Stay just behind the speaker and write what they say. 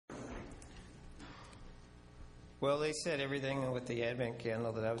Well, they said everything with the Advent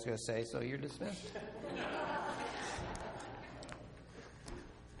candle that I was going to say, so you're dismissed.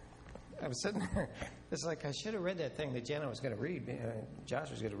 I was sitting there. It's like I should have read that thing that Jenna was going to read. Josh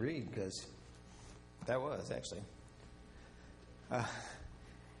was going to read, because that was, actually.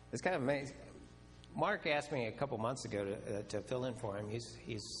 It's kind of amazing. Mark asked me a couple months ago to fill in for him.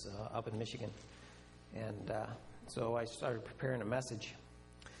 He's up in Michigan. And so I started preparing a message.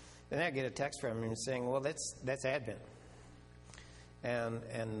 Then I get a text from him saying, well, that's Advent. And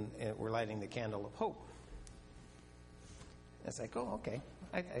we're lighting the candle of hope. It's like, oh, okay.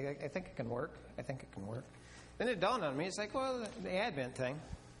 I think it can work. I think it can work. Then it dawned on me. It's like, well, the Advent thing.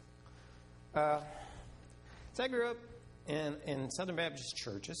 So I grew up in Southern Baptist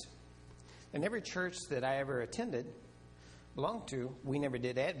churches. And every church that I ever attended, belonged to, we never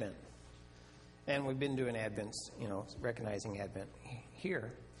did Advent. And we've been doing Advents, recognizing Advent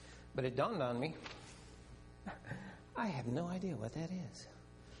here. But it dawned on me, I have no idea what that is.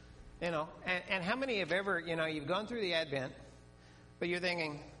 And how many have ever, you've gone through the Advent, but you're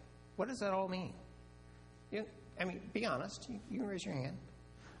thinking, what does that all mean? Be honest. You can raise your hand.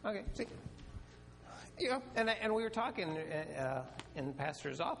 Okay, see. And we were talking in the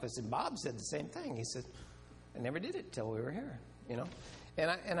pastor's office, and Bob said the same thing. He said, I never did it till we were here,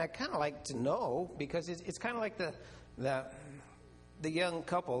 And I kind of like to know, because it's kind of like the young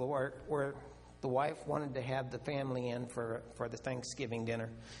couple where the wife wanted to have the family in for the Thanksgiving dinner,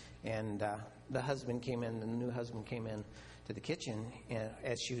 and the husband came in, the new husband came in to the kitchen, and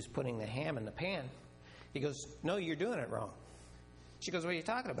as she was putting the ham in the pan, he goes, no, you're doing it wrong. She goes, what are you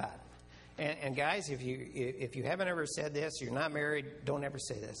talking about? And guys, if you haven't ever said this, you're not married, don't ever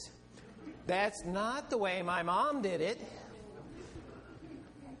say this. That's not the way my mom did it.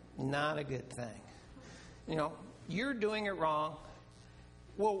 Not a good thing. You're doing it wrong.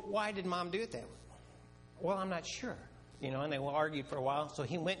 Well, why did mom do it that way? Well, I'm not sure. And they argued for a while. So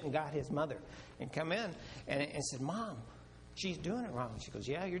he went and got his mother and come in and said, Mom, she's doing it wrong. She goes,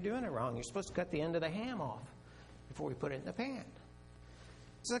 yeah, you're doing it wrong. You're supposed to cut the end of the ham off before we put it in the pan.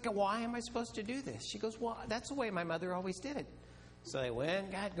 It's like, why am I supposed to do this? She goes, well, that's the way my mother always did it. So they went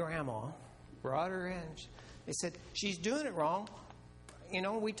and got Grandma, brought her in. They said, she's doing it wrong.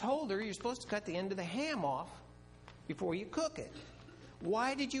 We told her you're supposed to cut the end of the ham off before you cook it.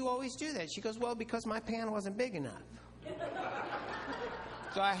 Why did you always do that? She goes, well, because my pan wasn't big enough.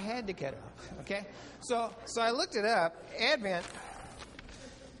 So I had to cut it off, okay? So I looked it up. Advent,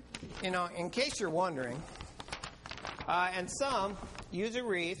 in case you're wondering, and some use a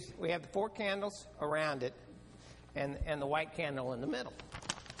wreath. We have the 4 candles around it and the white candle in the middle.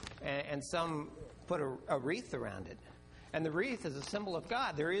 And some put a wreath around it. And the wreath is a symbol of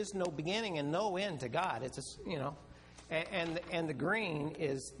God. There is no beginning and no end to God. It's and the green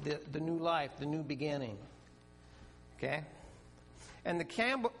is the new life, the new beginning. Okay? And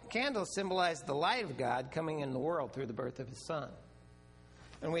the candles symbolize the light of God coming in the world through the birth of His Son.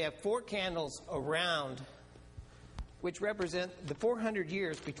 And we have 4 candles around, which represent the 400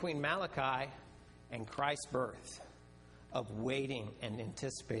 years between Malachi and Christ's birth, of waiting and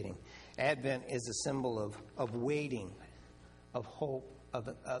anticipating. Advent is a symbol of waiting, of hope,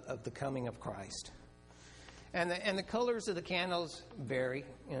 of the coming of Christ. And the colors of the candles vary.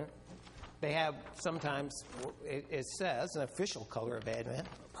 They have sometimes, it says, an official color of Advent,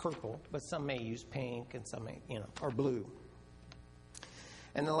 purple, but some may use pink and some may, or blue.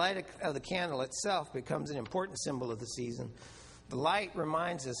 And the light of the candle itself becomes an important symbol of the season. The light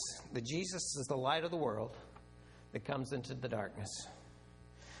reminds us that Jesus is the light of the world that comes into the darkness.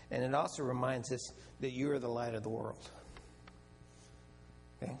 And it also reminds us that you are the light of the world.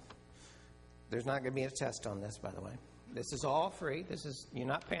 Okay? There's not going to be a test on this, by the way. This is all free. You're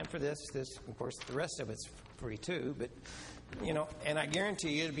not paying for this. Of course, the rest of it's free too. But, and I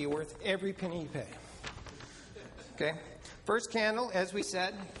guarantee you it'll be worth every penny you pay. Okay? First candle, as we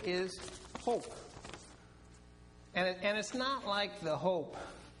said, is hope. And it's not like the hope,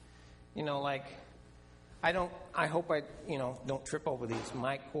 like I hope I don't trip over these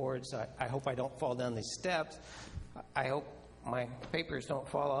mic cords. I hope I don't fall down these steps. I hope my papers don't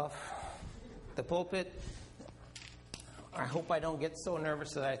fall off the pulpit. I hope I don't get so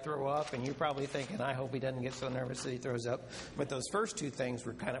nervous that I throw up. And you're probably thinking, I hope he doesn't get so nervous that he throws up. But those first 2 things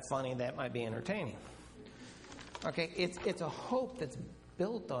were kind of funny. That might be entertaining. Okay, it's a hope that's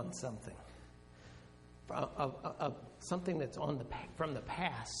built on something. Of something that's from the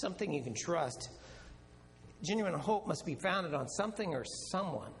past, something you can trust. Genuine hope must be founded on something or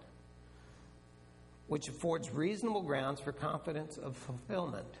someone which affords reasonable grounds for confidence of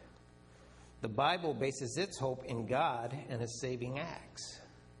fulfillment. The Bible bases its hope in God and His saving acts.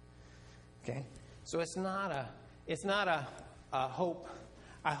 Okay? So it's not It's not a hope.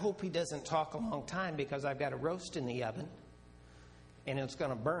 I hope he doesn't talk a long time because I've got a roast in the oven and it's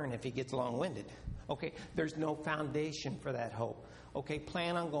going to burn if he gets long-winded. Okay, there's no foundation for that hope. Okay,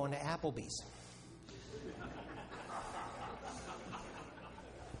 plan on going to Applebee's.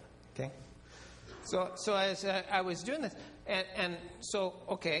 Okay, so as I was doing this, and so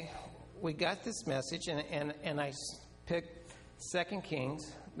okay, we got this message, and I picked 2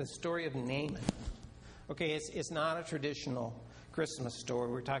 Kings, the story of Naaman. Okay, it's not a traditional Christmas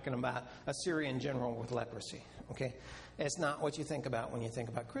story. We're talking about a Syrian general with leprosy. Okay, it's not what you think about when you think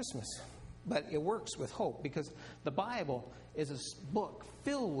about Christmas. But it works with hope because the Bible is a book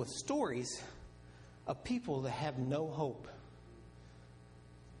filled with stories of people that have no hope.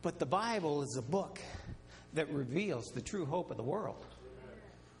 But the Bible is a book that reveals the true hope of the world.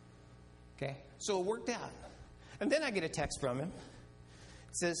 Okay? So it worked out. And then I get a text from him.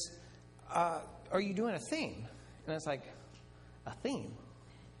 It says, are you doing a theme? And it's like, a theme?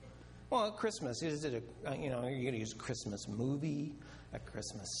 Well, Christmas. Is it are you going to use a Christmas movie, a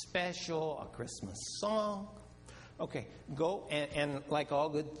Christmas special, a Christmas song? Okay, go, and like all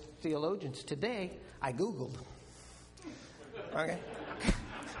good theologians today, I Googled. Okay?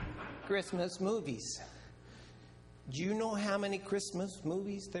 Christmas movies. Do you know how many Christmas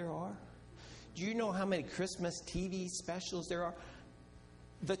movies there are? Do you know how many Christmas TV specials there are?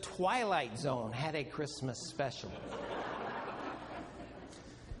 The Twilight Zone had a Christmas special.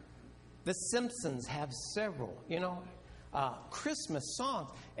 The Simpsons have several, Christmas songs.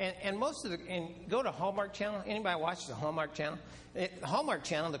 And most of and go to Hallmark Channel. Anybody watch the Hallmark Channel? Hallmark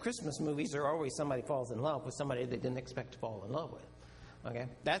Channel, the Christmas movies are always somebody falls in love with somebody they didn't expect to fall in love with. Okay?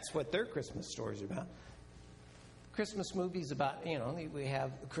 That's what their Christmas stories are about. Christmas movies about, we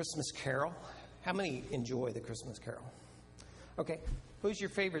have Christmas Carol. How many enjoy the Christmas Carol? Okay. Who's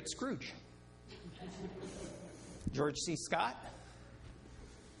your favorite Scrooge? George C. Scott?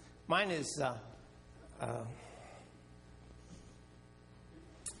 Mine is, I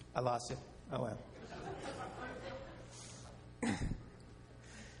lost it. Oh, well.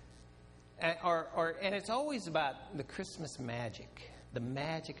 And it's always about the Christmas magic, the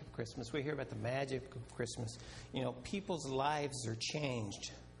magic of Christmas. We hear about the magic of Christmas. People's lives are changed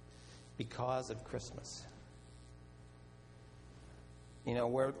because of Christmas.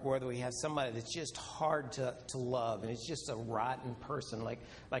 Whether we have somebody that's just hard to love and it's just a rotten person,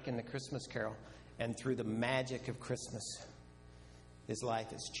 like in the Christmas Carol, and through the magic of Christmas, his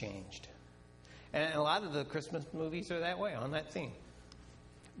life is changed. And a lot of the Christmas movies are that way, on that theme,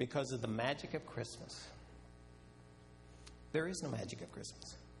 because of the magic of Christmas. There is no magic of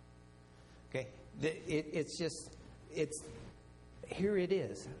Christmas. Okay? Here it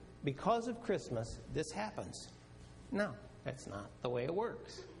is. Because of Christmas, this happens. No. That's not the way it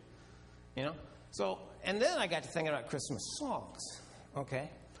works. So, and then I got to thinking about Christmas songs. Okay?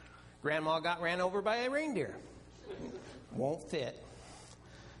 Grandma got ran over by a reindeer. Won't fit.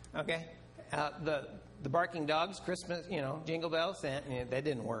 Okay? The barking dogs, Christmas, jingle bells, that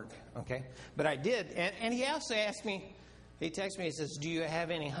didn't work. Okay? But I did. And he also asked me, he texted me, he says, do you have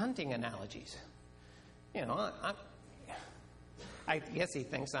any hunting analogies? I guess he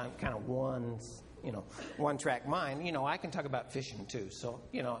thinks I'm kind of one-track mind. I can talk about fishing too. So,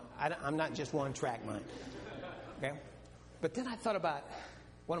 I'm not just one-track mind. Okay? But then I thought about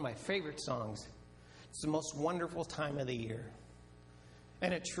one of my favorite songs. It's the most wonderful time of the year.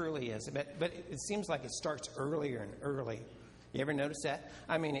 And it truly is. But it seems like it starts earlier and early. You ever notice that?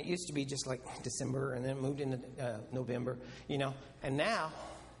 I mean, it used to be just like December and then it moved into November, And now,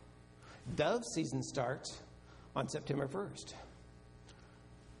 dove season starts on September 1st.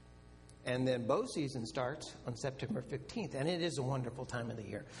 And then bow season starts on September 15th. And it is a wonderful time of the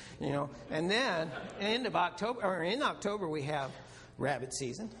year, And then in October, we have rabbit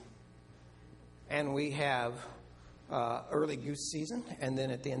season. And we have early goose season. And then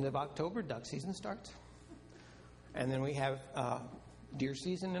at the end of October, duck season starts. And then we have deer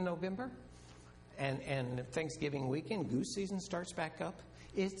season in November. And Thanksgiving weekend, goose season starts back up.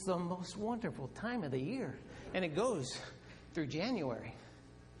 It's the most wonderful time of the year. And it goes through January.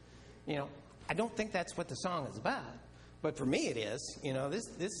 I don't think that's what the song is about, but for me it is.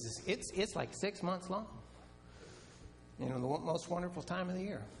 It's like 6 months long. The most wonderful time of the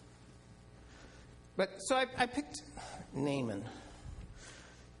year. But so I picked Naaman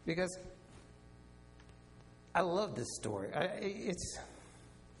because I love this story. It's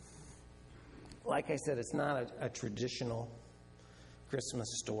like I said, it's not a traditional Christmas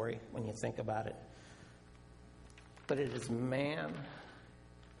story when you think about it, but it is man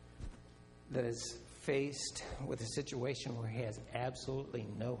that is faced with a situation where he has absolutely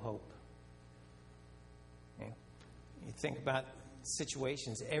no hope. Okay? You think about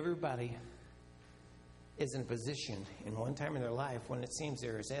situations, everybody is in a position in one time in their life when it seems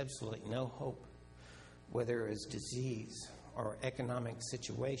there is absolutely no hope, whether it's disease or economic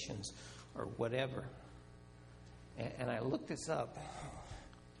situations or whatever. And I looked this up,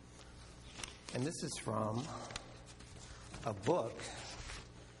 and this is from a book,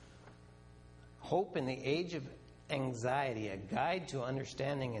 Hope in the Age of Anxiety, A Guide to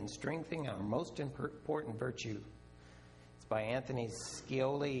Understanding and Strengthening Our Most Important Virtue. It's by Anthony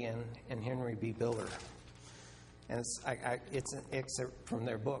Scioli and Henry B. Biller. And it's an excerpt from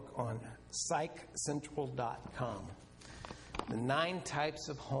their book on psychcentral.com. The 9 types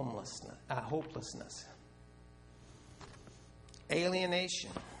of hopelessness.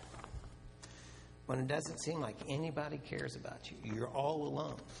 Alienation. When it doesn't seem like anybody cares about you. You're all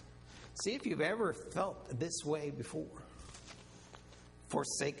alone. See if you've ever felt this way before.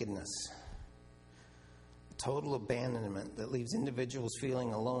 Forsakenness. Total abandonment that leaves individuals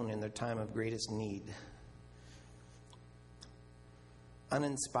feeling alone in their time of greatest need.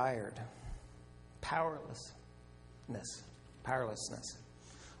 Uninspired. Powerlessness.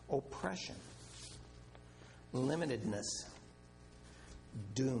 Oppression. Limitedness.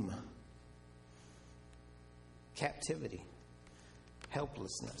 Doom. Captivity.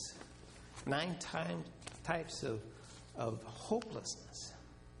 Helplessness. 9 types of hopelessness.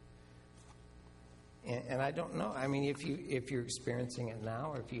 And I don't know. I mean, if you're experiencing it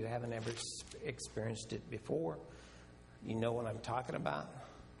now, or if you haven't ever experienced it before, you know what I'm talking about.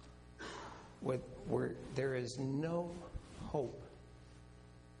 Where there is no hope,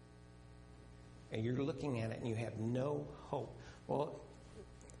 and you're looking at it and you have no hope. Well,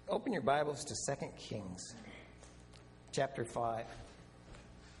 open your Bibles to 2 Kings, chapter 5.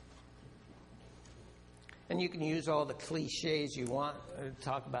 And you can use all the cliches you want to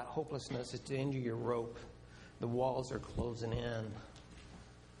talk about hopelessness. It's the end of your rope. The walls are closing in.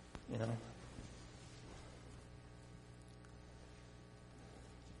 You know.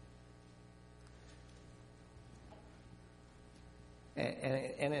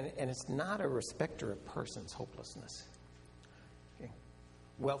 And it's not a respecter of persons, hopelessness. Okay.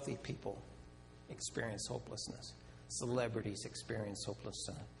 Wealthy people experience hopelessness. Celebrities experience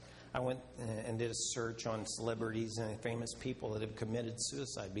hopelessness. I went and did a search on celebrities and famous people that have committed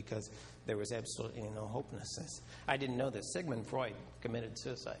suicide because there was absolutely no hopelessness. I didn't know that Sigmund Freud committed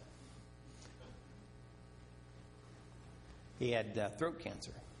suicide. He had throat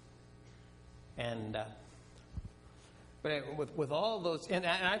cancer. And but with all those, and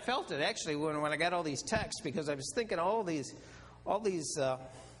I felt it actually when I got all these texts, because I was thinking all these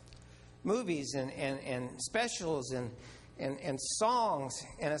movies and specials and songs,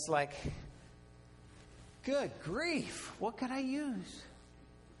 and it's like, good grief, what could I use?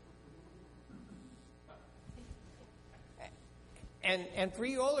 And for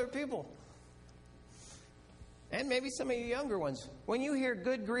you older people, and maybe some of you younger ones, when you hear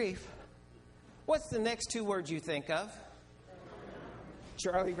good grief, what's the next 2 words you think of?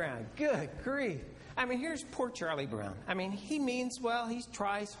 Charlie Brown. Good grief. I mean, here's poor Charlie Brown. I mean, he means well, he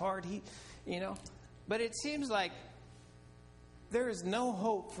tries hard, but it seems like there is no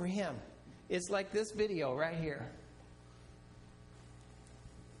hope for him. It's like this video right here.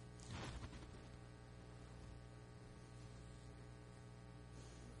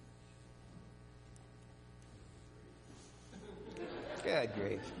 Good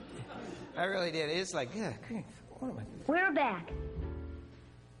grief. I really did. It's like, good grief. What am I? We're back.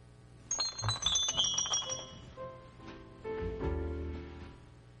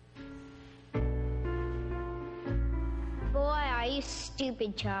 Are you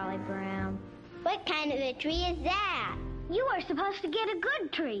stupid, Charlie Brown? What kind of a tree is that? You were supposed to get a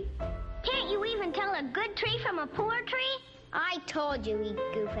good tree. Can't you even tell a good tree from a poor tree? I told you he'd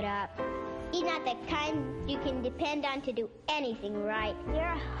goof it up. He's not the kind you can depend on to do anything right.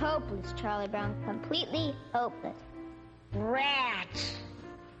 You're hopeless, Charlie Brown. Completely hopeless. Rats!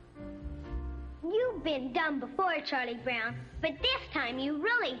 You've been dumb before, Charlie Brown, but this time you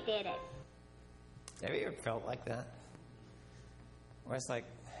really did it. Have you ever felt like that? Where it's like,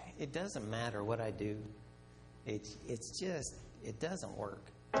 it doesn't matter what I do. It's just, it doesn't work.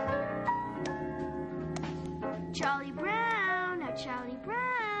 Charlie Brown, now Charlie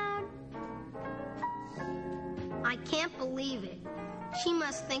Brown. I can't believe it. She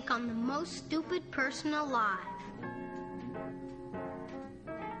must think I'm the most stupid person alive.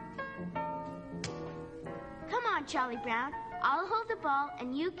 Come on, Charlie Brown. I'll hold the ball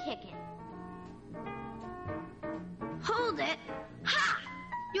and you kick it. Hold it? Ha!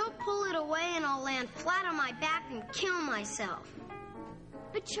 You'll pull it away and I'll land flat on my back and kill myself.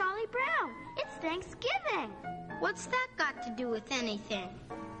 But Charlie Brown, it's Thanksgiving. What's that got to do with anything?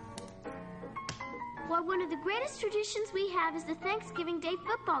 Well, one of the greatest traditions we have is the Thanksgiving Day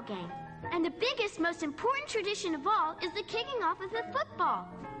football game. And the biggest, most important tradition of all is the kicking off of the football.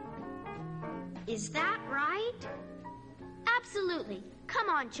 Is that right? Absolutely. Come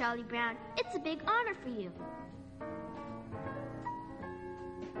on, Charlie Brown. It's a big honor for you.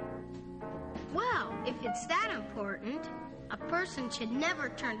 Well, if it's that important, a person should never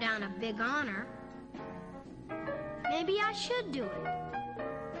turn down a big honor. Maybe I should do it.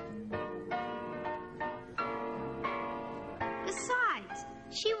 Besides,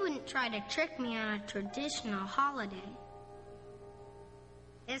 she wouldn't try to trick me on a traditional holiday.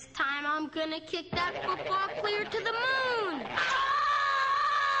 This time I'm gonna kick that football clear to the moon!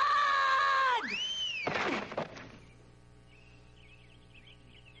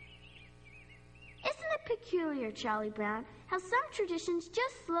 Isn't it peculiar, Charlie Brown, how some traditions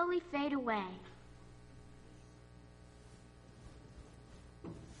just slowly fade away?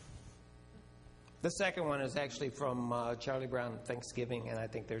 The second one is actually from Charlie Brown Thanksgiving, and I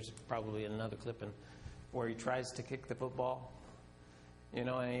think there's probably another clip where he tries to kick the football. You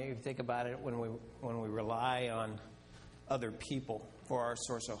know, and you think about it, when we rely on other people for our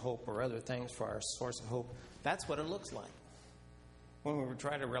source of hope or other things for our source of hope, that's what it looks like. When we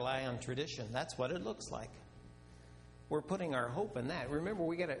try to rely on tradition, that's what it looks like. We're putting our hope in that. Remember,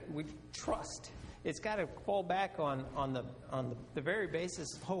 we trust. It's got to fall back on the very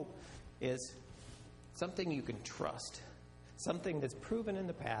basis of hope is something you can trust, something that's proven in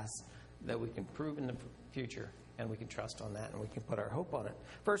the past that we can prove in the future, and we can trust on that, and we can put our hope on it.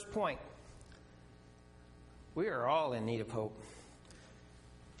 First point, we are all in need of hope.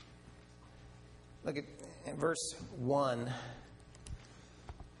 Look at verse 1,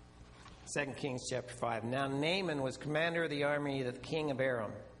 2 Kings chapter 5. Now Naaman was commander of the army of the king of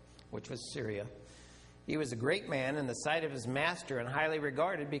Aram, which was Syria. He was a great man in the sight of his master and highly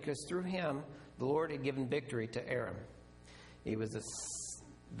regarded because through him the Lord had given victory to Aram. He was a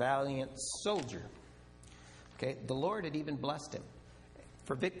valiant soldier. Okay, the Lord had even blessed him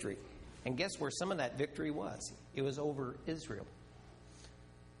for victory. And guess where some of that victory was? It was over Israel.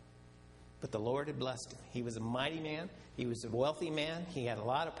 But the Lord had blessed him. He was a mighty man. He was a wealthy man. He had a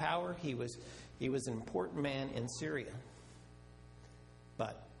lot of power. He was an important man in Syria.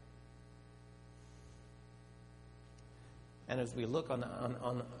 But and as we look on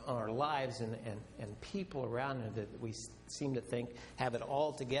our lives and people around us that we seem to think have it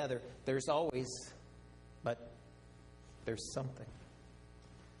all together, there's always, but there's something.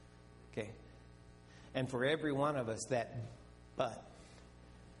 Okay. And for every one of us, that but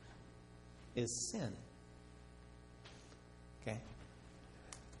is sin. Okay.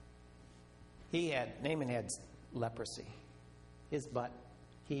 Naaman had leprosy. His butt,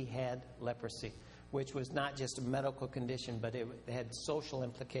 he had leprosy, which was not just a medical condition, but it had social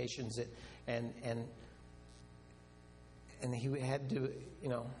implications. And he had to,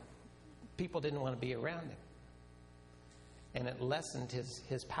 people didn't want to be around him. And it lessened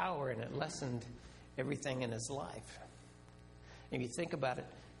his power, and it lessened everything in his life. If you think about it,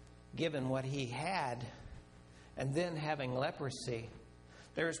 given what he had, and then having leprosy,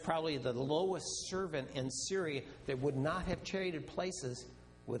 there's probably the lowest servant in Syria that would not have traded places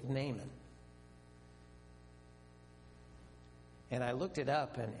with Naaman. And I looked it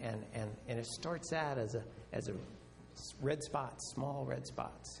up, and it starts out as a red spot, small red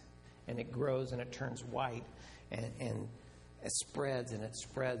spots, and it grows and it turns white, and it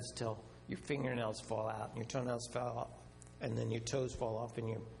spreads till your fingernails fall out, and your toenails fall off, and then your toes fall off, and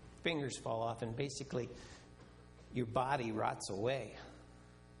your fingers fall off, and basically your body rots away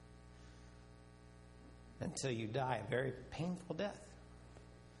until you die a very painful death.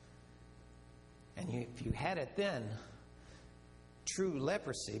 And if you had it then, true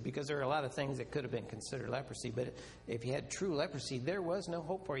leprosy, because there are a lot of things that could have been considered leprosy, but if you had true leprosy, there was no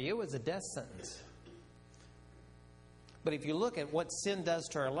hope for you. It was a death sentence. But if you look at what sin does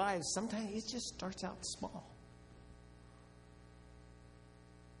to our lives, sometimes it just starts out small.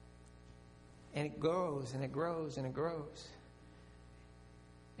 And it grows and it grows and it grows.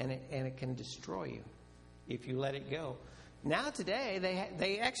 And it can destroy you if you let it go. Now today,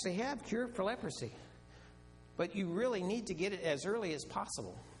 they actually have cure for leprosy. But you really need to get it as early as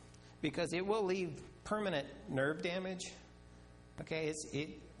possible, because it will leave permanent nerve damage. Okay,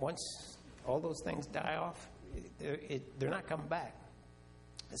 once all those things die off, they're not coming back.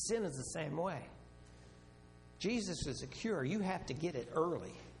 Sin is the same way. Jesus is a cure. You have to get it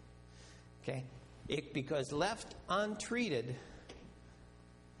early. Okay, because left untreated,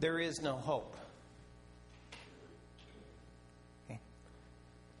 there is no hope. Okay,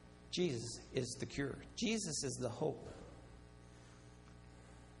 Jesus is the cure. Jesus is the hope.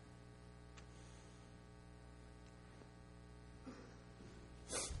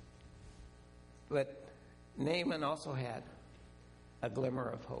 But Naaman also had a glimmer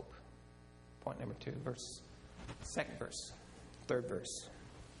of hope. Point number 2, second verse, third verse.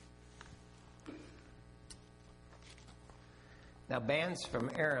 Now bands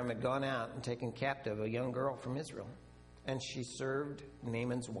from Aram had gone out and taken captive a young girl from Israel, and she served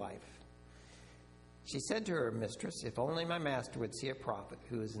Naaman's wife. She said to her mistress, "If only my master would see a prophet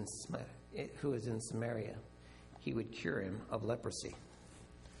who is in Samaria, he would cure him of leprosy."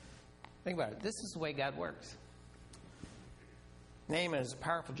 Think about it. This is the way God works. Naaman is a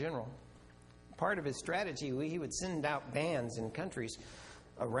powerful general. Part of his strategy, he would send out bands in countries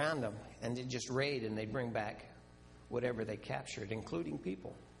around him, and they'd just raid, and they'd bring back whatever they captured, including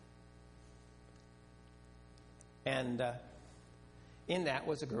people. And in that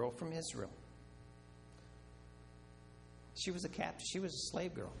was a girl from Israel. She was a captive. She was a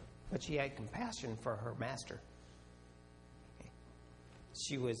slave girl, but she had compassion for her master.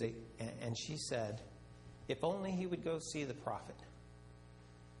 And she said, if only he would go see the prophet.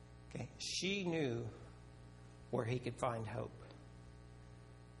 Okay, she knew where he could find hope.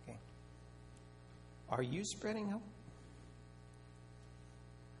 Okay, are you spreading hope?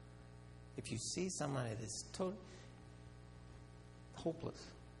 If you see somebody that's totally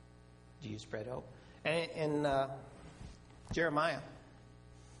hopeless, do you spread hope? And Jeremiah,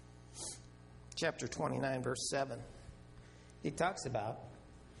 chapter 29, verse 7, he talks about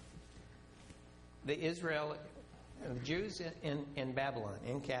the Jews in Babylon,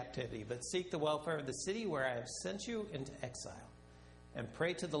 in captivity, but seek the welfare of the city where I have sent you into exile, and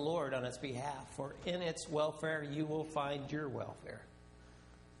pray to the Lord on its behalf, for in its welfare you will find your welfare.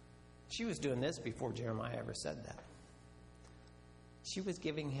 She was doing this before Jeremiah ever said that. She was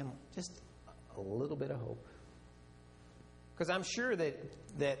giving him just a little bit of hope. Because I'm sure that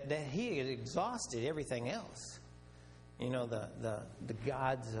he had exhausted everything else. You know, the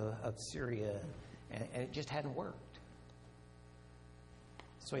gods of Syria, and it just hadn't worked.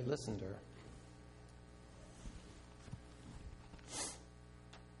 So he listened to her.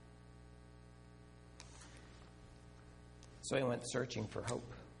 So he went searching for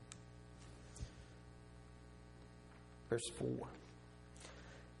hope. Verse 4.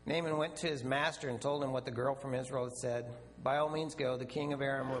 Naaman went to his master and told him what the girl from Israel had said. By all means go. The king of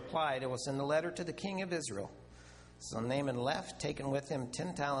Aram replied, I will send a letter to the king of Israel. So Naaman left, taking with him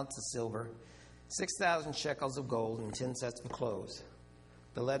 10 talents of silver, 6,000 shekels of gold, and 10 sets of clothes.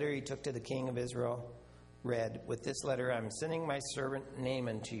 The letter he took to the king of Israel read, with this letter I am sending my servant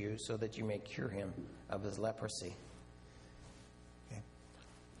Naaman to you so that you may cure him of his leprosy. Okay.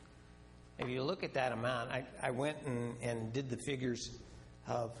 If you look at that amount, I went and did the figures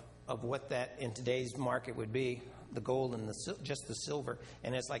of what that in today's market would be, the gold and just the silver,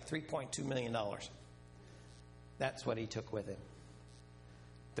 and it's like $3.2 million. That's what he took with him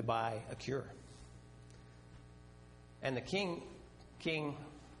to buy a cure. And the king,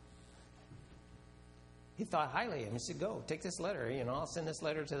 he thought highly of him. He said, go, take this letter. I'll send this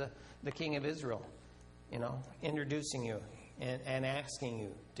letter to the king of Israel, introducing you and asking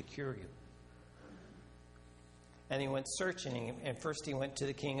you to cure you. And he went searching, and first he went to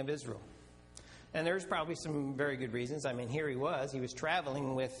the king of Israel. And there's probably some very good reasons. I mean, here he was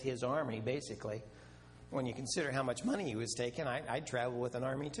traveling with his army, basically. When you consider how much money he was taking, I'd travel with an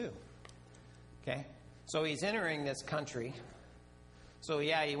army too. Okay? So he's entering this country. So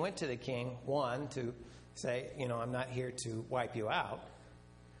yeah, he went to the king, one, to say, I'm not here to wipe you out,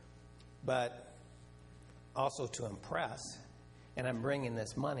 but also to impress. And I'm bringing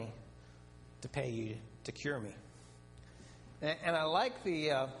this money to pay you to cure me. And I like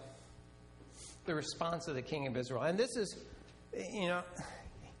the response of the king of Israel. And this is, in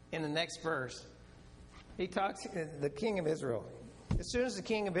the next verse, he talks to the king of Israel. As soon as the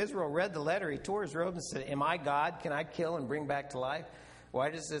king of Israel read the letter, he tore his robe and said, am I God? Can I kill and bring back to life? Why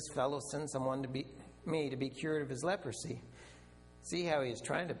does this fellow send someone to be cured of his leprosy? See how he's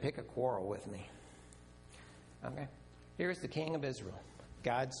trying to pick a quarrel with me. Okay. Here's the king of Israel,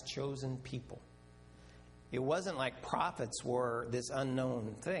 God's chosen people. It wasn't like prophets were this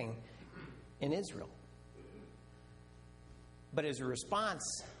unknown thing in Israel. But his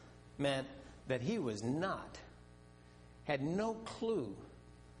response meant that he was not, had no clue.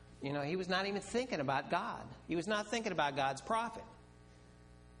 He was not even thinking about God. He was not thinking about God's prophet.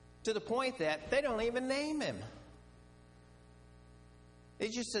 To the point that they don't even name him. They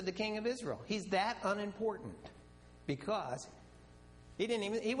just said the king of Israel. He's that unimportant because he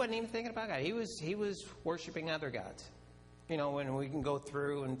wasn't even thinking about God. He was worshiping other gods. when we can go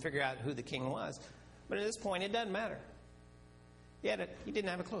through and figure out who the king was. But at this point, it doesn't matter. He didn't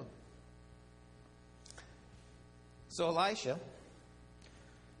have a clue. So Elisha,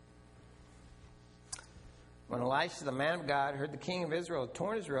 when Elisha, the man of God, heard the king of Israel had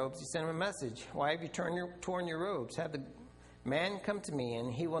torn his robes, he sent him a message. Why have you torn your robes? Have the man come to me,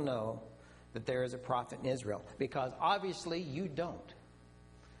 and he will know that there is a prophet in Israel. Because obviously you don't.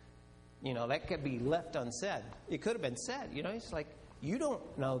 That could be left unsaid. It could have been said. It's like, you don't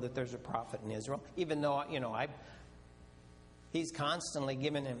know that there's a prophet in Israel. Even though, he's constantly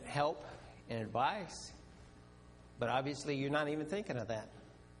giving him help and advice. But obviously you're not even thinking of that.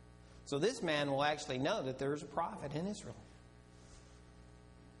 So this man will actually know that there's a prophet in Israel.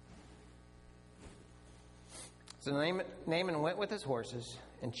 So Naaman went with his horses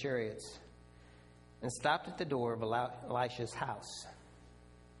and chariots and stopped at the door of Elisha's house.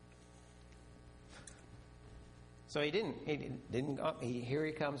 So he didn't. Here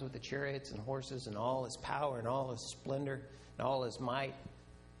he comes with the chariots and horses and all his power and all his splendor and all his might,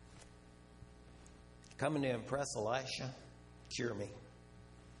 coming to impress Elisha. Cure me.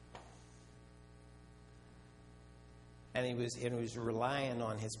 And he was relying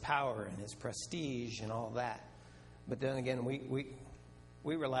on his power and his prestige and all that. But then again, we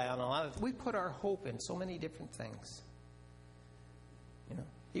rely on a lot of. We put our hope in so many different things.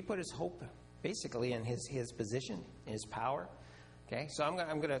 He put his hope basically in his position, in his power. Okay, so I'm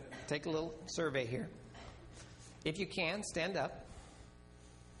going to take a little survey here. If you can, stand up.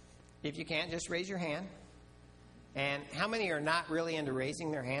 If you can't, just raise your hand. And how many are not really into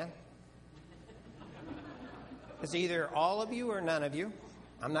raising their hand? It's either all of you or none of you.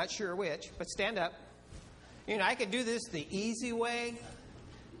 I'm not sure which, but stand up. I could do this the easy way,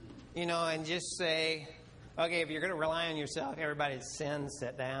 and just say, okay, if you're going to rely on yourself, everybody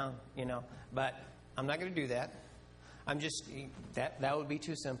sit down, But I'm not going to do that. That would be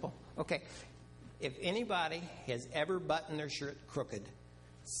too simple. Okay. If anybody has ever buttoned their shirt crooked,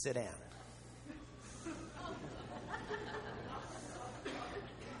 sit down.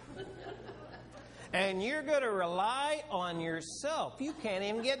 And you're going to rely on yourself. You can't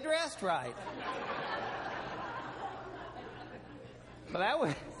even get dressed right. But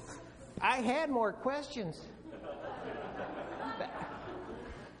I had more questions.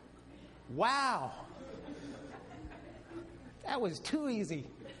 Wow. That was too easy.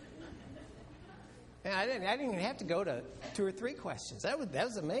 And I didn't even have to go to 2 or 3 questions. That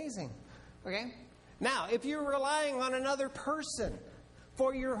was amazing. Okay? Now, if you're relying on another person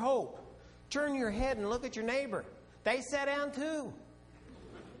for your hope, turn your head and look at your neighbor. They sat down too.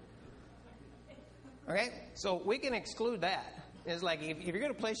 Okay? So we can exclude that. It's like if you're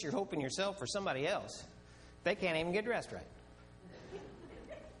going to place your hope in yourself or somebody else, they can't even get dressed right.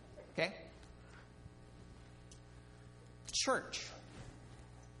 Okay? Church.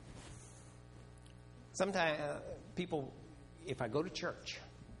 Sometimes people, if I go to church,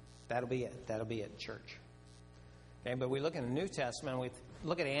 that'll be it. That'll be it, church. Okay, but we look in the New Testament, we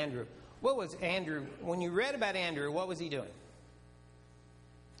look at Andrew. What was Andrew, when you read about Andrew, what was he doing?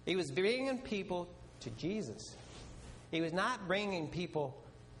 He was bringing people to Jesus. He was not bringing people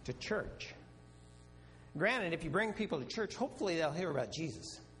to church. Granted, if you bring people to church, hopefully they'll hear about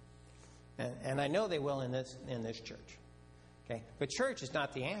Jesus. And I know they will in this church. Okay? But church is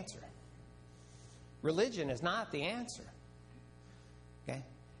not the answer. Religion is not the answer. Okay?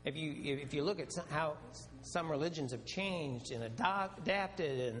 If you look at how some religions have changed and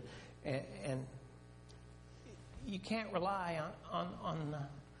adapted and you can't rely on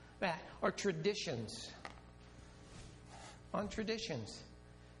that. Or traditions. On traditions.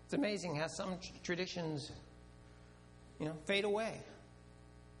 It's amazing how some traditions, fade away.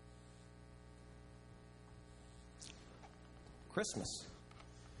 Christmas.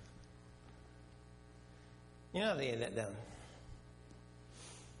 The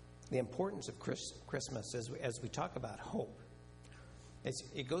importance of Christmas as we talk about hope.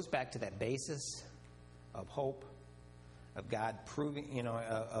 It goes back to that basis of hope, of God proving,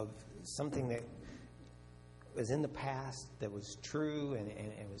 of something that was in the past, that was true and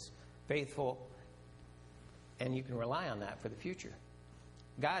it was faithful, and you can rely on that for the future.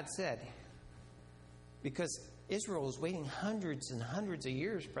 God said, because Israel was waiting hundreds and hundreds of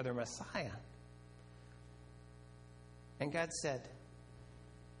years for their Messiah. And God said,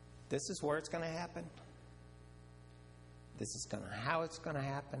 this is where it's going to happen. This is how it's going to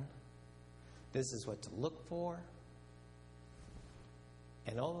happen. This is what to look for.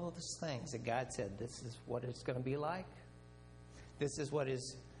 And all of those things that God said, this is what it's going to be like. This is what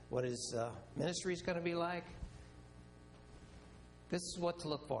his ministry is going to be like. This is what to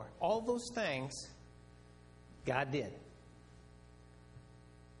look for. All those things God did.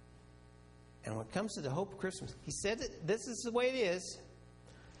 And when it comes to the hope of Christmas, he said that this is the way it is.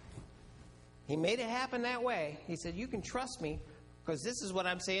 He made it happen that way. He said, you can trust me because this is what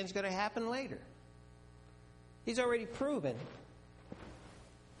I'm saying is going to happen later. He's already proven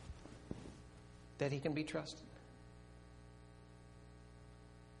that he can be trusted.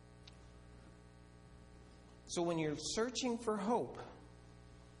 So when you're searching for hope,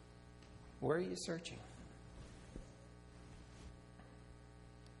 where are you searching?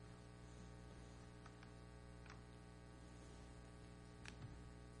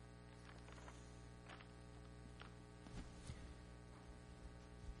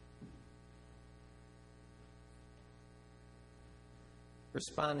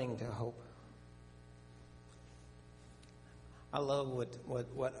 Responding to hope. I love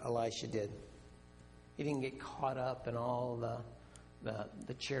what Elisha did. He didn't get caught up in all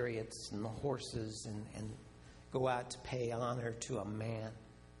the chariots and the horses and go out to pay honor to a man.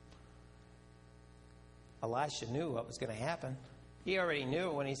 Elisha knew what was going to happen. He already knew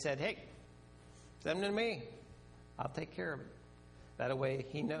it when he said, hey, send them to me. I'll take care of it. That way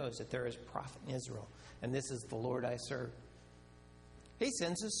he knows that there is a prophet in Israel, and this is the Lord I serve. He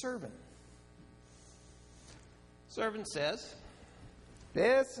sends his servant. Servant says,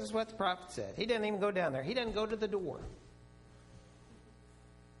 this is what the prophet said. He didn't even go down there. He didn't go to the door.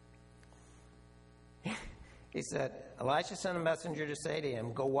 He said, Elisha sent a messenger to say to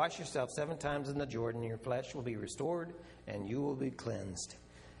him, go wash yourself 7 times in the Jordan, your flesh will be restored, and you will be cleansed.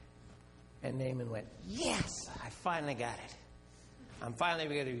 And Naaman went, yes, I finally got it. I'm finally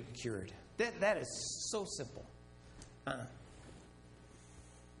going to be cured. That is so simple.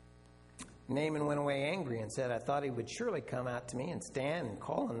 Naaman went away angry and said, I thought he would surely come out to me and stand and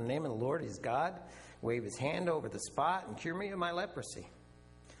call on the name of the Lord his God, wave his hand over the spot and cure me of my leprosy.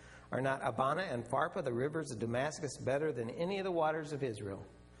 Are not Abana and Pharpah, the rivers of Damascus, better than any of the waters of Israel?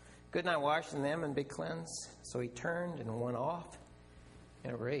 Couldn't I wash in them and be cleansed? So he turned and went off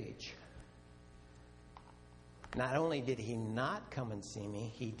in a rage. Not only did he not come and see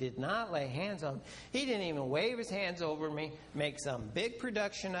me, he did not lay hands on me. He didn't even wave his hands over me, make some big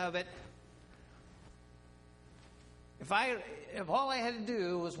production of it. If all I had to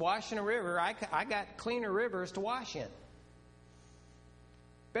do was wash in a river, I got cleaner rivers to wash in.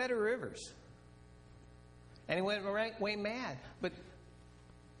 Better rivers. And he went way mad. But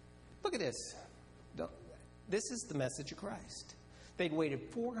look at this. This is the message of Christ. They'd waited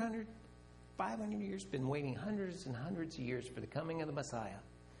 400, 500 years, been waiting hundreds and hundreds of years for the coming of the Messiah.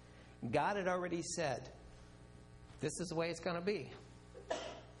 God had already said, this is the way it's going to be.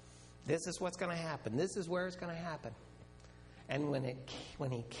 This is what's going to happen. This is where it's going to happen. And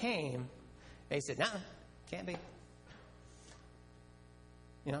when he came, they said, no, can't be.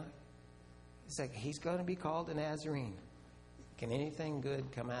 You know, it's like he's going to be called a Nazarene. Can anything good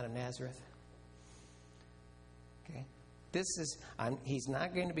come out of Nazareth? Okay. He's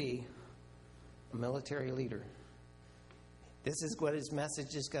not going to be a military leader. This is what his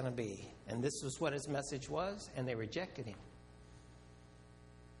message is going to be. And this was what his message was, and they rejected him.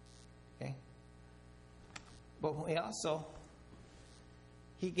 Okay. But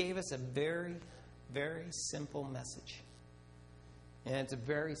he gave us a very, very simple message. And it's a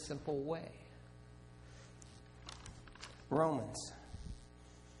very simple way. Romans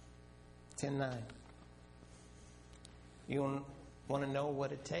 10:9. You want to know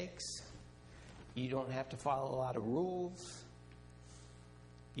what it takes? You don't have to follow a lot of rules.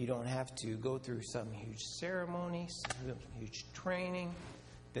 You don't have to go through some huge ceremony, some huge training.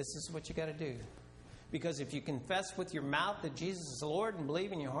 This is what you got to do. Because if you confess with your mouth that Jesus is the Lord and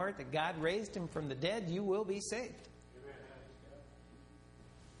believe in your heart that God raised him from the dead, you will be saved.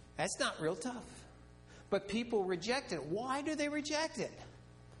 That's not real tough. But people reject it. Why do they reject it?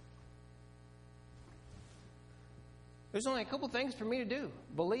 There's only a couple things for me to do.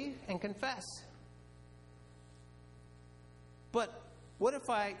 Believe and confess. But what if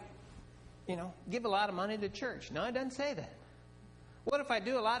I, give a lot of money to church? No, it doesn't say that. What if I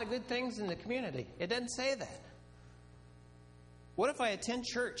do a lot of good things in the community? It doesn't say that. What if I attend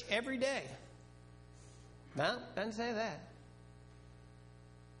church every day? No, it doesn't say that.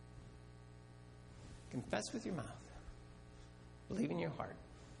 Confess with your mouth. Believe in your heart.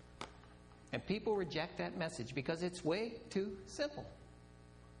 And people reject that message because it's way too simple.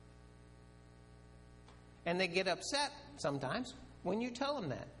 And they get upset sometimes when you tell them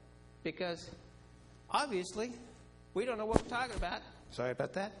that. Because obviously, we don't know what we're talking about. Sorry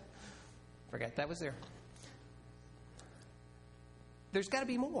about that. Forgot that was there. There's got to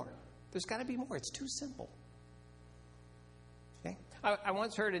be more. There's got to be more. It's too simple. Okay? I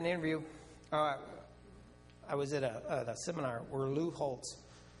once heard an interview. I was at a seminar where Lou Holtz,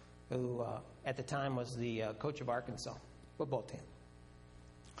 who at the time was the coach of Arkansas football team.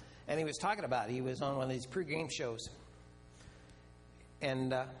 And he was talking about it. He was on one of these pregame shows.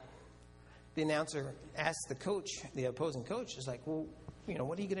 And the announcer asked the coach, the opposing coach, is like, well,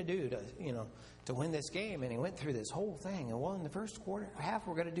 what are you going to do to win this game? And he went through this whole thing. And well, in the first half,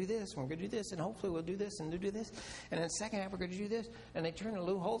 we're going to do this, and we're going to do this, and hopefully we'll do this and do this. And in the second half, we're going to do this. And they turned to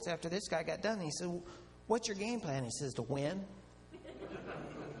Lou Holtz after this guy got done. And he said, well, what's your game plan? He says, to win.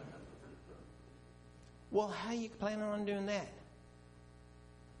 Well, how are you planning on doing that?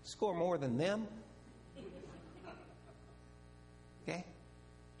 Score more than them? Okay?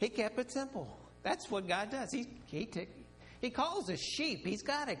 He kept it simple. That's what God does. He calls us sheep. He's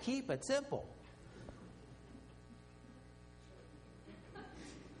got to keep it simple.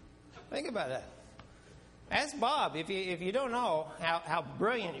 Think about that. Ask Bob. If you don't know how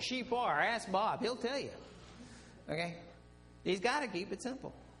brilliant sheep are, ask Bob. He'll tell you. Okay? He's got to keep it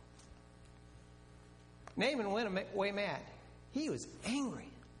simple. Naaman went away mad. He was angry.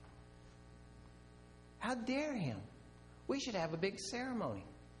 How dare him? We should have a big ceremony.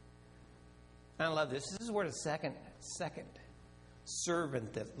 I love this. This is where the second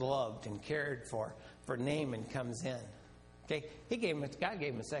servant that loved and cared for Naaman comes in. Okay, God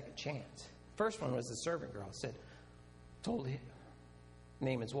gave him a second chance. First one was the servant girl told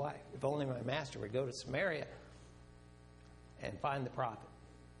Naaman's wife, if only my master would go to Samaria and find the prophet,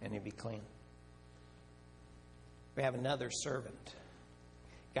 and he'd be clean. We have another servant.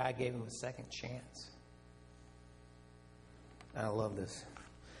 God gave him a second chance. I love this.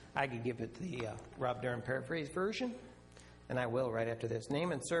 I could give it the Rob Duren paraphrase version, and I will right after this.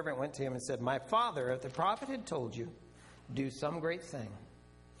 Naaman's servant went to him and said, my father, if the prophet had told you, do some great thing,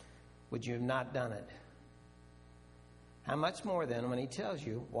 would you have not done it? How much more then when he tells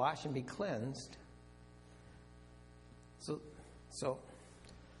you, wash and be cleansed? So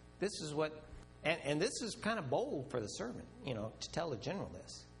this is what, and this is kind of bold for the servant, to tell the general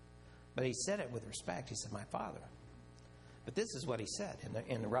this. But he said it with respect. He said, my father. But this is what he said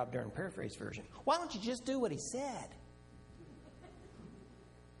in the Rob Duren paraphrase version. Why don't you just do what he said?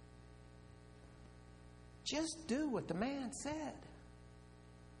 Just do what the man said.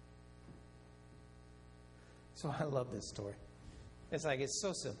 So I love this story. It's like, it's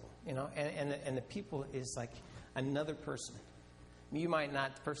so simple, and the people is like another person. You might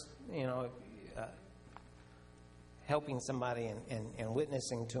not first, helping somebody and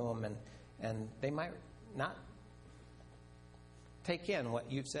witnessing to them, and they might not take in what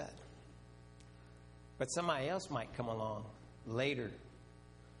you've said. But somebody else might come along later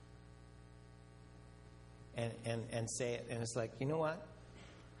and say it. And it's like, you know what?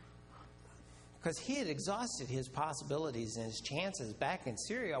 Because he had exhausted his possibilities and his chances back in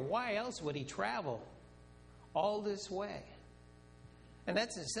Syria. Why else would he travel all this way? And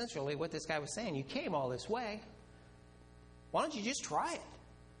that's essentially what this guy was saying. You came all this way. Why don't you just try it?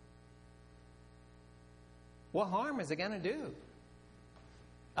 What harm is it going to do?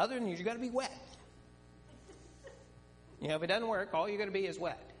 Other than you're going to be wet. If it doesn't work, all you're going to be is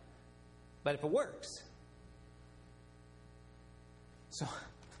wet. But if it works.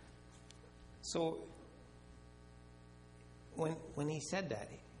 So when he said that,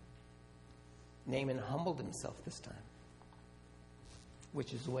 Naaman humbled himself this time.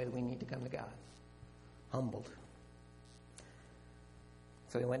 Which is the way we need to come to God. Humbled.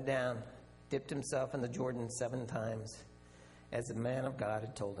 So he went down, dipped himself in the Jordan 7 times, as the man of God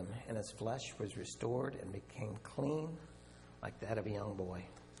had told him, and his flesh was restored and became clean like that of a young boy.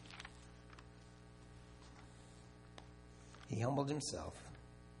 He humbled himself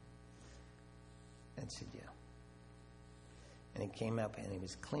and said, yeah. And he came up and he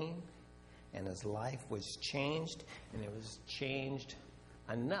was clean, and his life was changed, and it was changed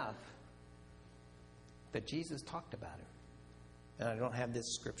enough that Jesus talked about it. And I don't have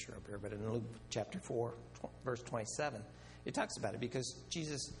this scripture up here, but in Luke chapter 4, verse 27, it talks about it, because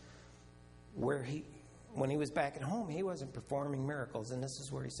Jesus, when he was back at home, he wasn't performing miracles. And this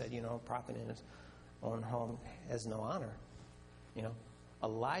is where he said, a prophet in his own home has no honor.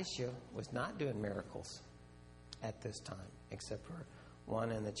 Elisha was not doing miracles at this time, except for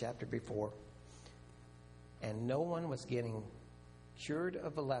one in the chapter before. And no one was getting cured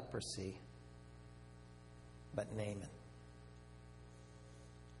of a leprosy but Naaman.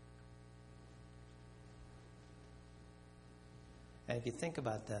 And if you think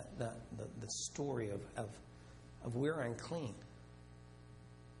about the story of we're unclean,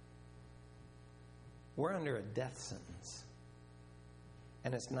 we're under a death sentence.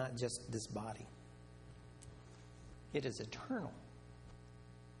 And it's not just this body. It is eternal.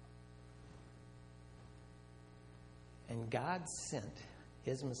 And God sent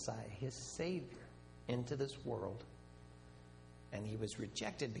his Messiah, his Savior, into this world. And he was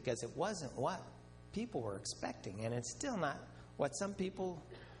rejected because it wasn't what people were expecting. And it's still not what some people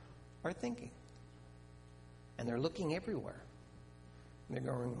are thinking. And they're looking everywhere. They're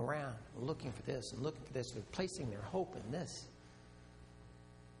going around looking for this and looking for this. They're placing their hope in this.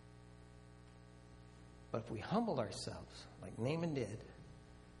 But if we humble ourselves, like Naaman did,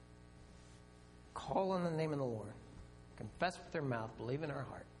 call on the name of the Lord, confess with our mouth, believe in our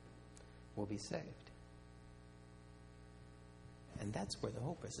heart, we'll be saved. And that's where the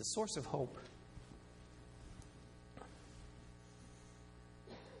hope is, the source of hope.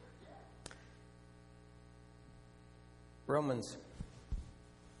 Romans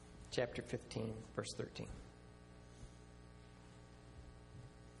chapter 15, verse 13.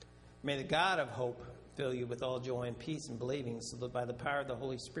 May the God of hope fill you with all joy and peace in believing, so that by the power of the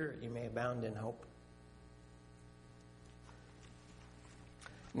Holy Spirit you may abound in hope.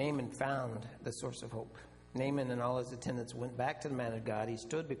 Naaman found the source of hope. Naaman and all his attendants went back to the man of God. He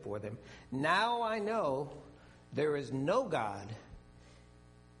stood before them. Now I know there is no God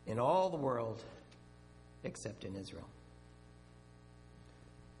in all the world except in Israel.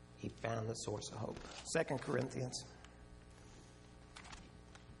 He found the source of hope. 2 Corinthians.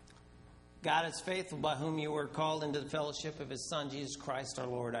 God is faithful, by whom you were called into the fellowship of his Son, Jesus Christ our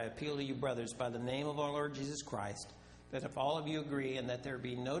Lord. I appeal to you, brothers, by the name of our Lord Jesus Christ, that if all of you agree, and that there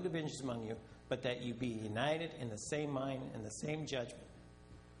be no divisions among you, but that you be united in the same mind and the same judgment.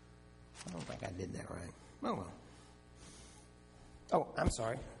 I don't think I did that right. Oh, well. Oh, I'm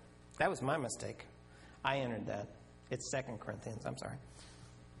sorry. That was my mistake. I entered that. It's 2 Corinthians. I'm sorry.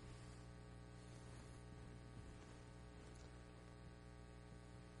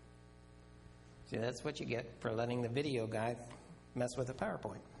 See, that's what you get for letting the video guy mess with the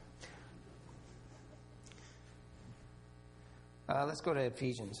PowerPoint. Let's go to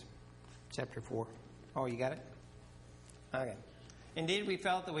Ephesians chapter 4. Oh, you got it? Okay. Indeed, we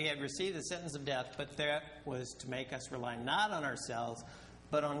felt that we had received the sentence of death, but that was to make us rely not on ourselves,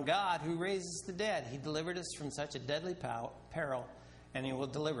 but on God who raises the dead. He delivered us from such a deadly peril, and he will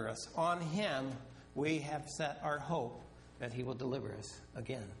deliver us. On him we have set our hope that he will deliver us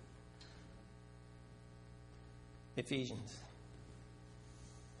again. Ephesians.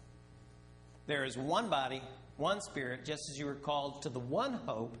 There is one body, one Spirit, just as you were called to the one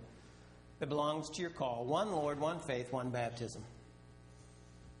hope that belongs to your call. One Lord, one faith, one baptism.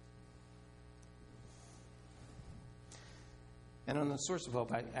 And on the source of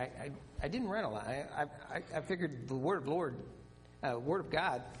hope, I didn't write a lot. I figured the Word of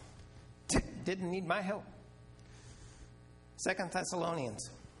God didn't need my help. 2 Thessalonians.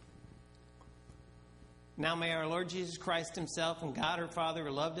 Now may our Lord Jesus Christ himself and God our Father,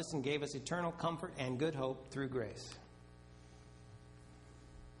 who loved us and gave us eternal comfort and good hope through grace.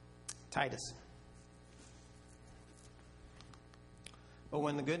 Titus. But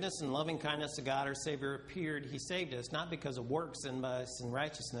when the goodness and loving kindness of God our Savior appeared, he saved us, not because of works and by us in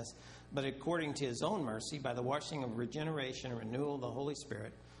righteousness, but according to his own mercy, by the washing of regeneration and renewal of the Holy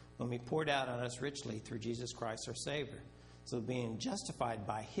Spirit, whom he poured out on us richly through Jesus Christ our Savior. So being justified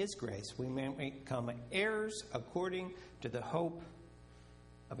by his grace, we may become heirs according to the hope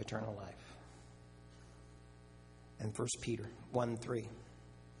of eternal life. And 1 Peter 1:3.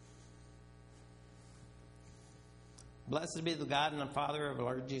 Blessed be the God and the Father of our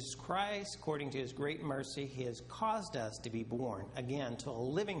Lord Jesus Christ. According to his great mercy, he has caused us to be born again to a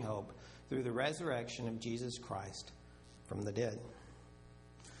living hope through the resurrection of Jesus Christ from the dead.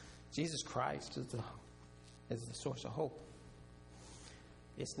 Jesus Christ is the source of hope.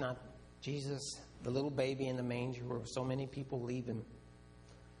 It's not Jesus, the little baby in the manger where so many people leave him.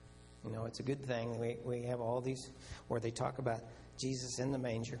 You know, it's a good thing. We have all these where they talk about Jesus in the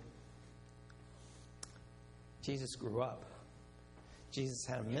manger. Jesus grew up. Jesus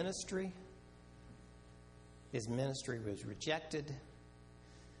had a ministry. His ministry was rejected.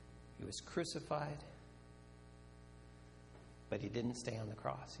 He was crucified. But he didn't stay on the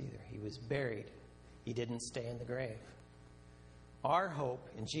cross either. He was buried. He didn't stay in the grave. Our hope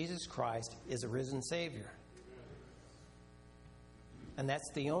in Jesus Christ is a risen Savior. And that's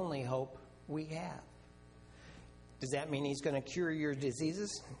the only hope we have. Does that mean he's going to cure your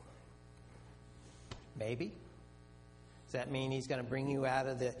diseases? Maybe. Does that mean he's going to bring you out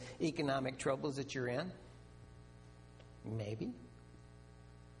of the economic troubles that you're in? Maybe.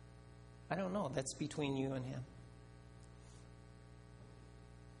 I don't know. That's between you and him.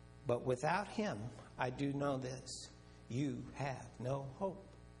 But without him, I do know this. You have no hope.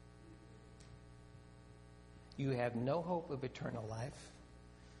 You have no hope of eternal life.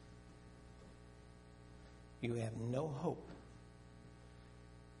 You have no hope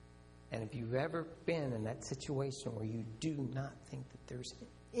And if you've ever been in that situation where you do not think that there's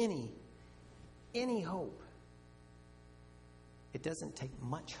any hope, it doesn't take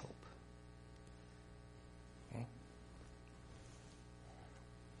much hope. Okay?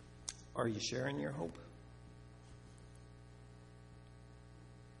 Are you sharing your hope?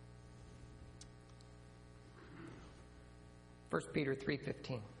 First Peter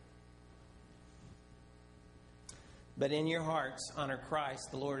 3:15. But in your hearts, honor Christ,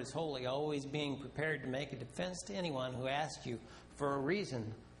 the Lord is holy, always being prepared to make a defense to anyone who asks you for a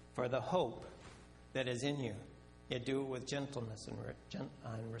reason for the hope that is in you. Yet do it with gentleness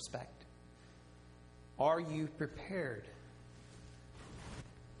and respect. Are you prepared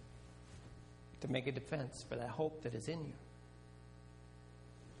to make a defense for that hope that is in you?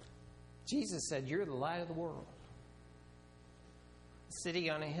 Jesus said, you're the light of the world. A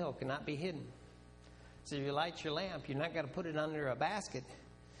city on a hill cannot be hidden. So if you light your lamp, you're not going to put it under a basket.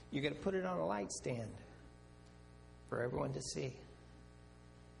 You're going to put it on a light stand for everyone to see.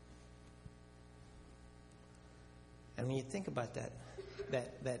 And when you think about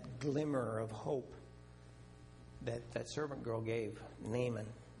that glimmer of hope that servant girl gave Naaman,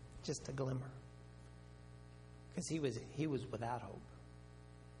 just a glimmer. Because he was without hope.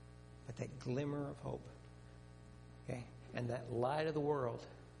 But that glimmer of hope. Okay? And that light of the world.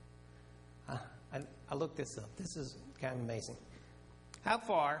 I looked this up. This is kind of amazing. How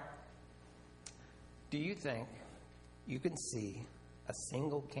far do you think you can see a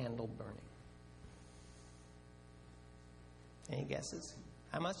single candle burning? Any guesses?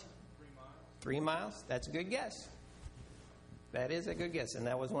 How much? 3 miles. 3 miles? That's a good guess. That is a good guess. And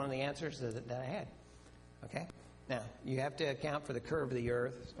that was one of the answers that I had. Okay? Now, you have to account for the curve of the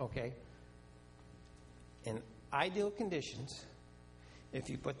earth. Okay? In ideal conditions, if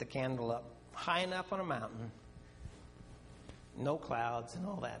you put the candle up high enough on a mountain, no clouds and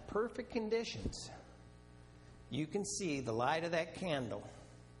all that, perfect conditions, you can see the light of that candle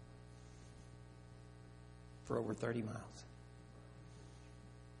for over 30 miles.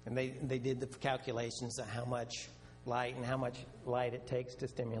 And they did the calculations of how much light it takes to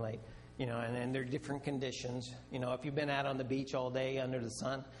stimulate, and there are different conditions. If you've been out on the beach all day under the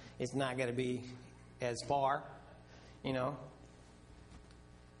sun, it's not going to be as far,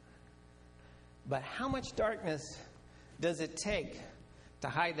 But how much darkness does it take to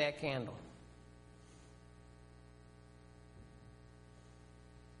hide that candle?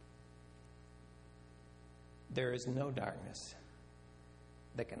 There is no darkness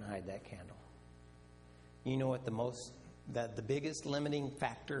that can hide that candle. You know what the biggest limiting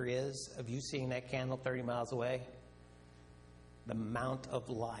factor is of you seeing that candle 30 miles away? The amount of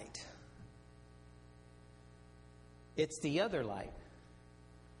light. It's the other light.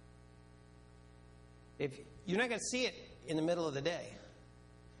 If you're not going to see it in the middle of the day.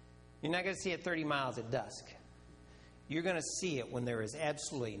 You're not going to see it 30 miles at dusk. You're going to see it when there is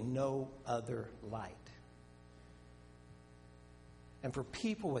absolutely no other light. And for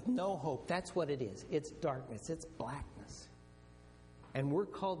people with no hope, that's what it is. It's darkness. It's blackness. And we're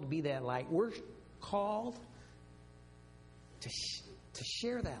called to be that light. We're called to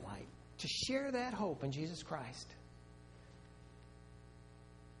share that light, to share that hope in Jesus Christ.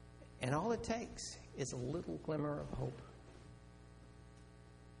 And all it takes is a little glimmer of hope.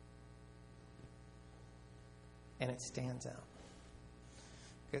 And it stands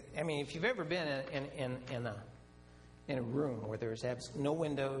out. I mean, if you've ever been in a room where there's no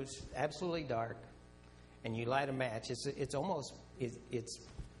windows, absolutely dark, and you light a match, it's almost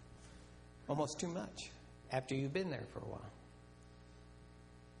too much after you've been there for a while.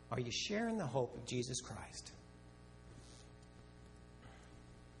 Are you sharing the hope of Jesus Christ?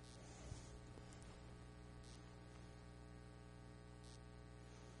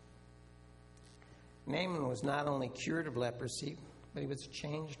 Naaman was not only cured of leprosy, but he was a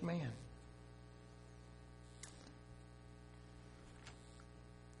changed man.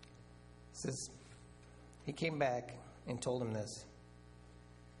 It says, he came back and told him this.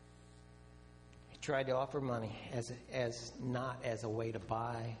 He tried to offer money as not as a way to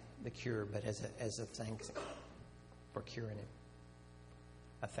buy the cure, but as a thanks for curing him.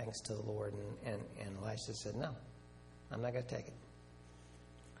 A thanks to the Lord. And Elisha said, no, I'm not going to take it.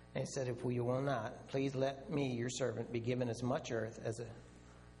 And he said, if we will not, please let me, your servant, be given as much earth as a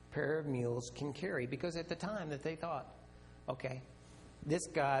pair of mules can carry. Because at the time that they thought, okay, this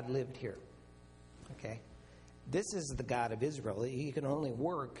God lived here. Okay, this is the God of Israel. He can only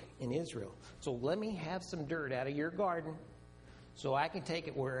work in Israel. So let me have some dirt out of your garden so I can take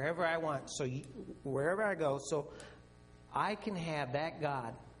it wherever I want. So wherever I go, so I can have that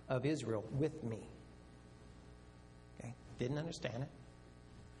God of Israel with me. Okay, didn't understand it.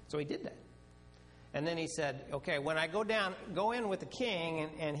 So he did that. And then he said, okay, when I go in with the king,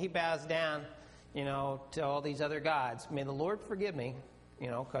 and he bows down, to all these other gods, may the Lord forgive me,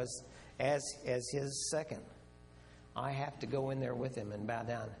 because as his second, I have to go in there with him and bow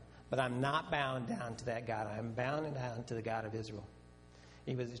down. But I'm not bowing down to that God. I'm bowing down to the God of Israel.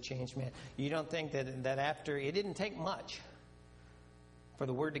 He was a changed man. You don't think that after, it didn't take much for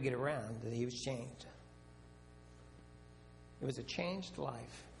the word to get around that he was changed. It was a changed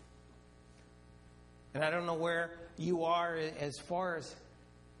life. And I don't know where you are as far as,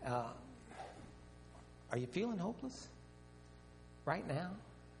 are you feeling hopeless right now?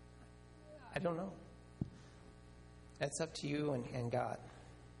 I don't know. That's up to you and God.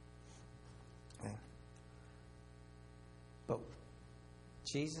 Okay. But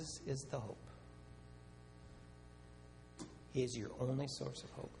Jesus is the hope. He is your only source of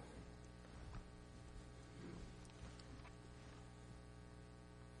hope.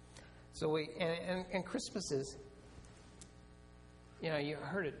 So and Christmas is, you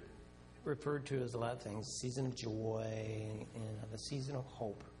heard it referred to as a lot of things: season of joy, the season of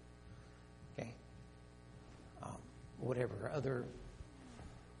hope. Okay, whatever other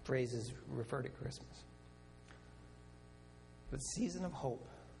phrases refer to Christmas. But season of hope.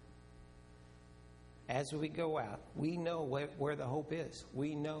 As we go out, we know where the hope is.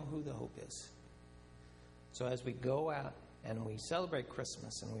 We know who the hope is. So as we go out and we celebrate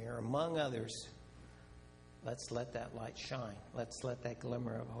Christmas and we are among others, let's let that light shine. Let's let that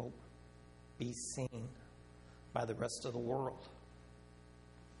glimmer of hope be seen by the rest of the world.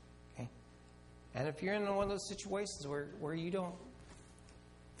 Okay? And if you're in one of those situations where you don't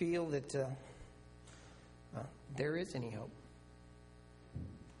feel that there is any hope,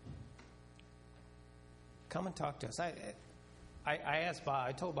 come and talk to us. I asked Bob,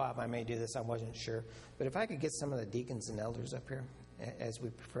 I told Bob I may do this, I wasn't sure. But if I could get some of the deacons and elders up here as we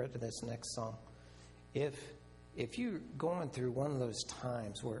prefer to this next song. If you're going through one of those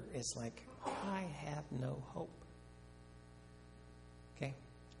times where it's like, I have no hope. Okay?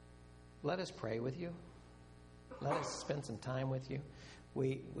 Let us pray with you. Let us spend some time with you.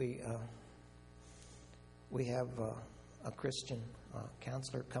 We have a Christian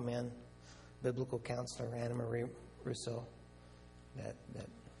counselor come in, biblical counselor, Anna Marie Rousseau, that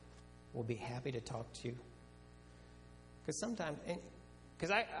will be happy to talk to you. Because sometimes,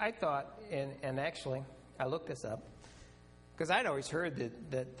 because I thought, and actually, I looked this up, because I'd always heard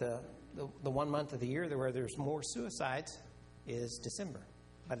that the 1 month of the year where there's more suicides is December.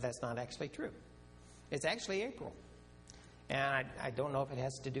 But that's not actually true. It's actually April. And I don't know if it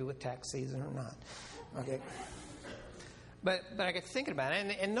has to do with tax season or not. Okay. But I got thinking about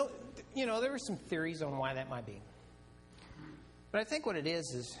it, and there were some theories on why that might be. But I think what it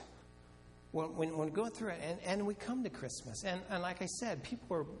is when we go through it, and we come to Christmas, and like I said,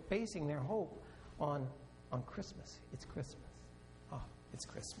 people are basing their hope on Christmas. It's Christmas. Oh, it's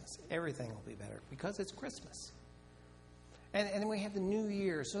Christmas. Everything will be better because it's Christmas. And then we have the new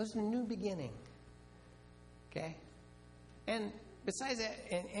year, so it's a new beginning. Okay? And besides that,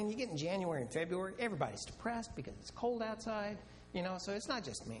 and you get in January and February, everybody's depressed because it's cold outside, so it's not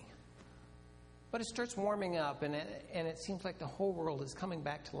just me. But it starts warming up, and it seems like the whole world is coming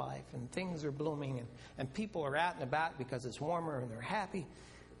back to life, and things are blooming, and people are out and about because it's warmer, and they're happy.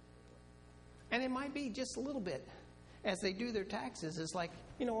 And it might be just a little bit. As they do their taxes, it's like,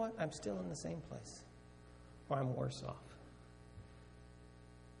 you know what, I'm still in the same place, or I'm worse off.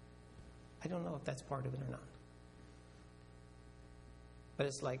 I don't know if that's part of it or not. But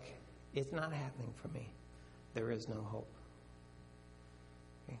it's like, it's not happening for me. There is no hope.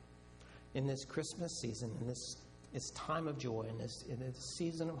 Okay? In this Christmas season, in this time of joy, in this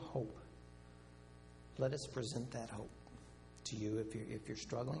season of hope, let us present that hope to you if you're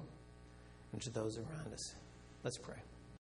struggling, and to those around us. Let's pray.